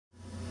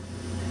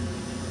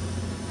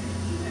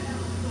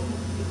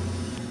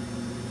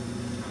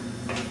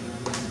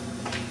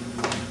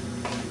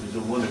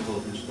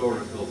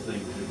historical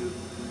thing to do.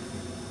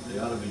 They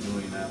ought to be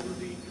doing that with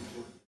the...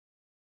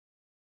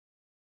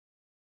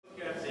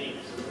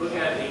 Look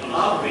at the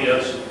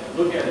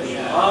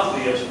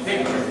obvious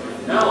picture.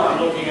 Now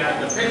I'm looking at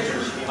the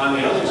pictures. On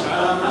the other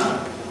side, I'm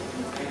not.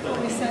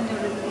 We send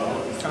it with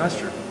Oh, that's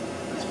true.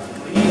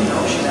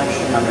 No, she's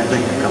actually I'm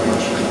thinking a couple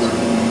of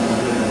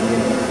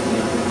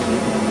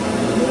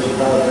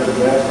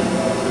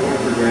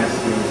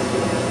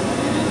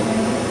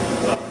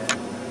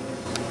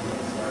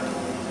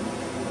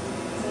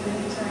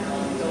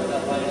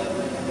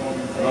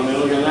Want me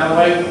looking that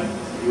way?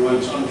 You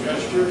want some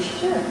gestures?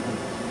 Sure.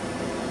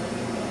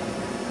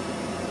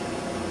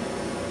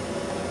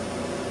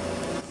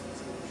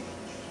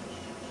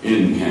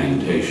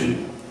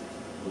 Incantation.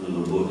 The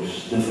book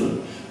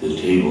stiffen,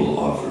 the table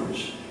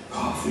offers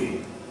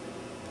coffee.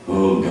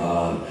 Oh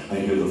God, I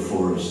hear the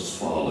forests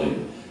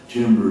falling,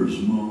 timbers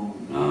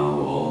moan. Now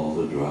all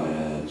the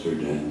dryads are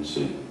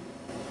dancing.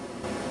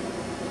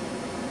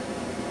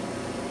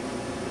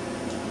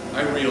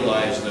 I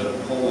realized that a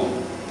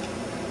poem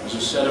is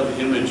a set of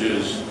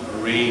images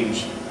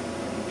arranged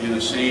in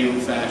the same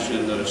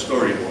fashion that a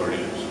storyboard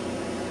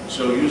is.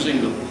 So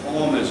using the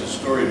poem as a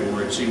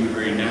storyboard seemed a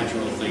very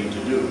natural thing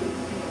to do.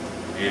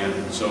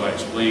 And so I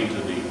explained to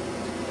the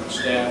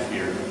staff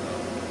here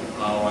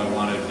how I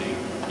wanted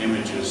the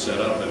images set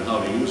up and how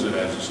to use it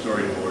as a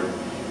storyboard.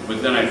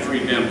 But then I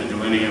freed them to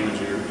do any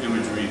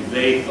imagery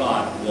they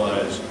thought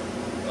was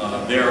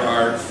their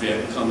art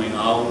fit coming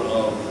out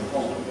of the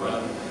poem.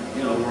 But,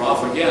 you know, we're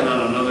off again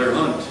on another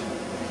hunt.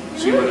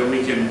 See whether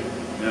we can,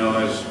 you know,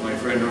 as my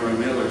friend Norman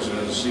Mailer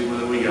says, see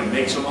whether we can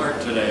make some art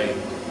today.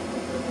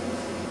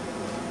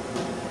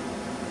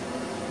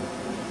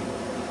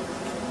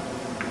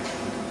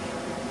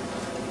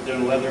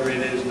 And whether it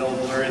is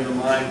nobler in the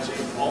mind, see,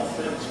 it all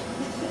fits.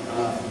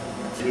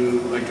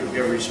 I took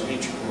every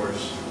speech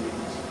course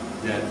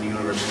at the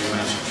University of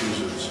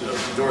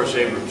Massachusetts. Doris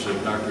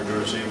Abramson, Dr.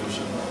 Doris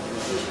Abramson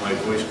was my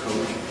voice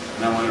coach.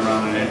 And I went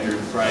around and entered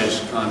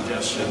prize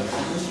contests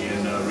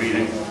in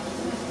reading.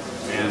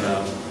 And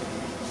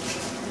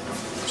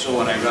so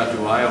when I got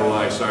to Iowa,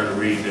 I started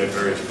reading at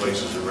various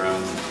places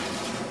around.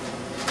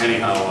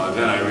 Anyhow,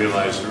 then I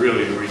realized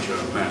really to reach a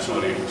mass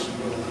audience,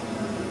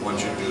 one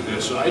should do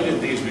this. So I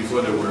did these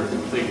before there were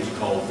things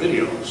called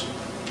videos.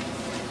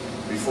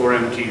 Before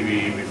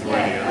MTV, before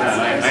any of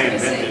that. I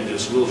invented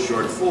this little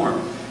short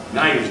form, and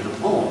I used a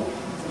poem.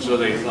 So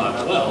they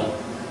thought, well,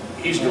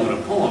 he's doing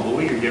a poem, but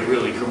we could get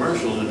really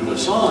commercial to do a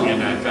song in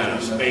that kind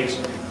of space.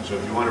 So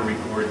if you want to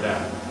record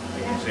that,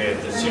 you can say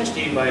at the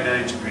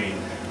 16:9 screen,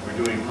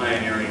 we're doing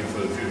Pioneering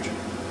for the Future.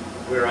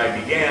 Where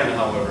I began,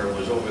 however,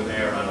 was over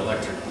there on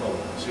Electric Pole.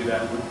 See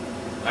that one?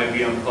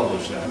 IBM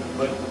published that.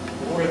 But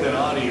more than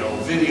audio,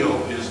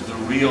 video is the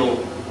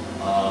real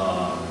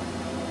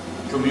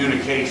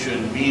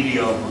communication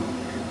medium.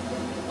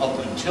 Up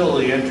until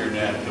the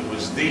internet, it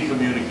was the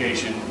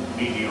communication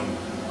medium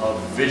of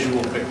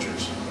visual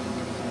pictures.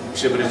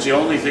 But it's the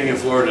only thing in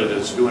Florida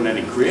that's doing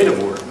any creative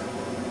work.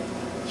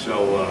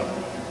 So,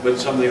 but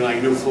something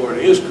like New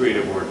Florida is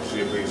creative work, so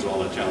it brings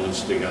all the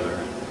talents together.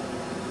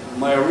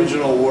 My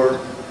original work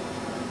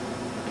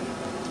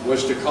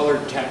was to color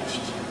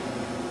text,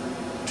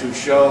 to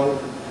show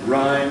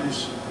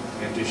rhymes,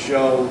 and to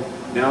show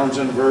nouns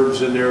and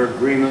verbs in their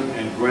agreement,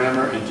 and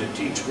grammar, and to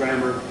teach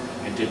grammar,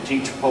 and to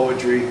teach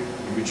poetry.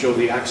 You could show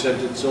the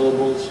accented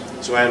syllables.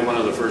 So I had one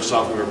of the first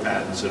software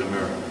patents in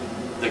America.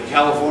 The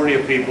California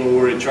people who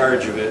were in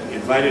charge of it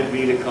invited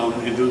me to come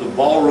and do the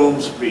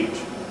ballroom speech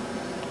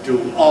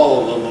to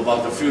all of them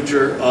about the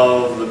future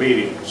of the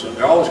media. So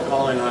they're always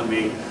calling on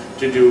me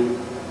to do,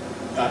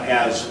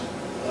 as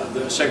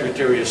the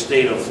Secretary of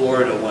State of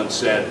Florida once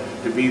said,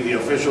 to be the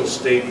official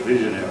state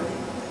visionary.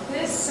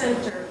 This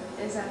center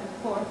is at the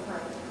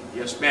forefront.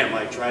 Yes, ma'am,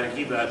 I try to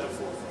keep it at the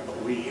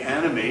forefront. We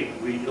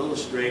animate, we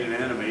illustrate and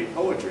animate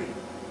poetry.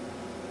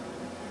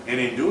 And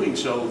in doing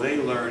so, they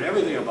learn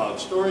everything about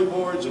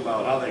storyboards,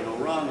 about how they go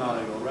wrong, how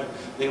they go right.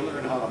 They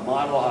learn how to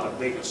model, how to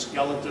make a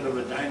skeleton of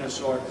a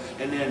dinosaur,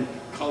 and then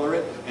color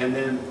it, and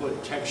then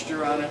put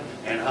texture on it,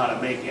 and how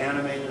to make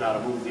animated, how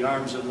to move the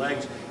arms and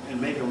legs, and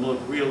make them look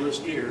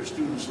realistic. Here,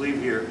 students leave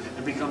here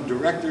and become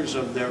directors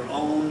of their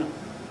own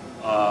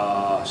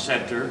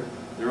center,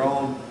 their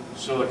own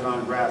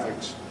Silicon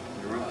Graphics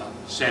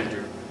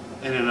center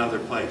in another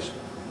place.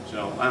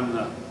 So I'm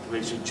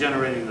basically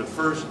generating the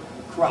first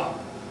crop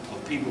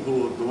of people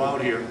who will go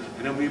out here,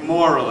 and there'll be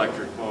more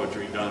electric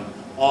poetry done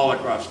all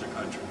across the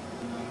country.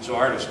 So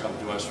artists come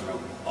to us from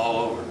all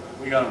over.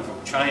 We got them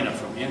from China,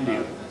 from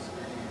India,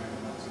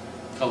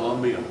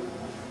 Colombia.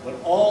 But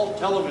all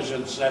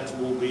television sets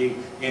will be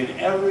in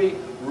every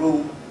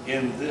room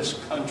in this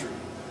country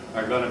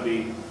are going to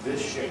be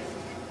this shape.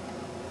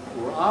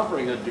 We're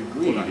offering a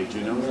degree, did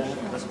you know that?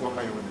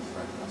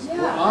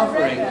 Yeah, We're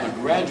offering a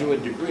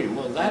graduate degree.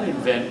 Well,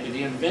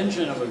 the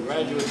invention of a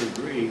graduate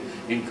degree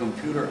in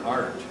computer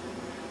art,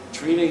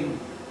 treating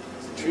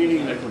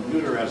the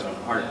computer as an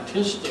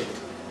artistic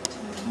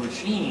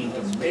machine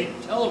to make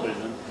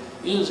television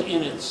is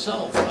in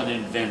itself an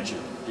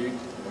invention.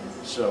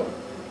 So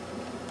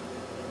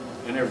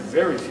And there are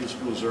very few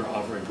schools that are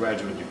offering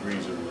graduate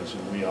degrees in this,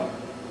 and we are.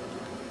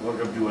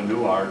 Welcome to a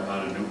new art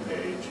on a new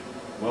page.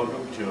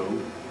 Welcome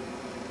to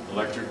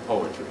electric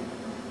poetry.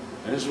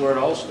 And this is where it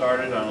all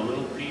started, on a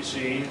little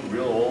PC,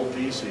 real old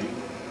PC.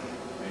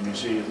 And you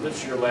see, it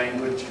lifts your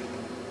language.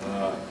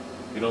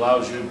 It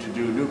allows you to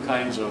do new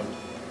kinds of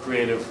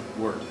creative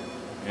work.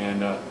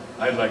 And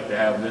I'd like to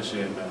have this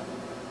in,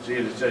 see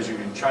it says you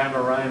can chime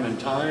a rhyme in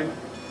time,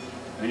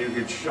 and you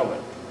can show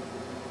it.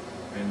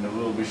 And the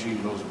little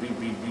machine goes beep,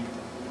 beep, beep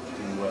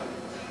to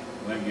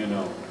let you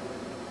know.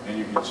 And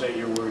you can say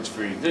your words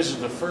free. This is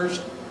the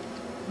first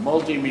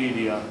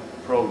multimedia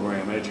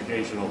program,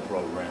 educational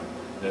program,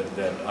 that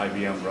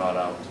IBM brought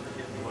out.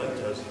 What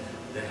does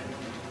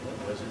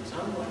it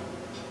sound like?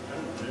 I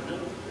don't know.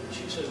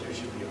 She says there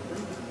should be a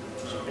room.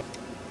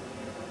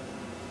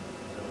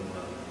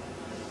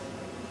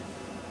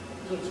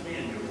 So it's me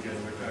and you again.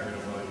 We're talking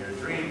about your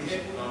dreams.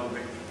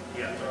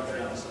 Yeah.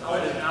 How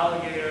an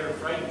alligator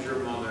frightened your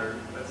mother.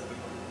 That's the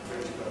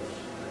first post.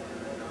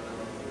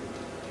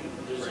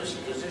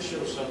 Does this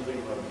show something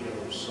about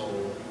Caleb's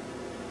soul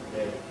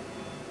that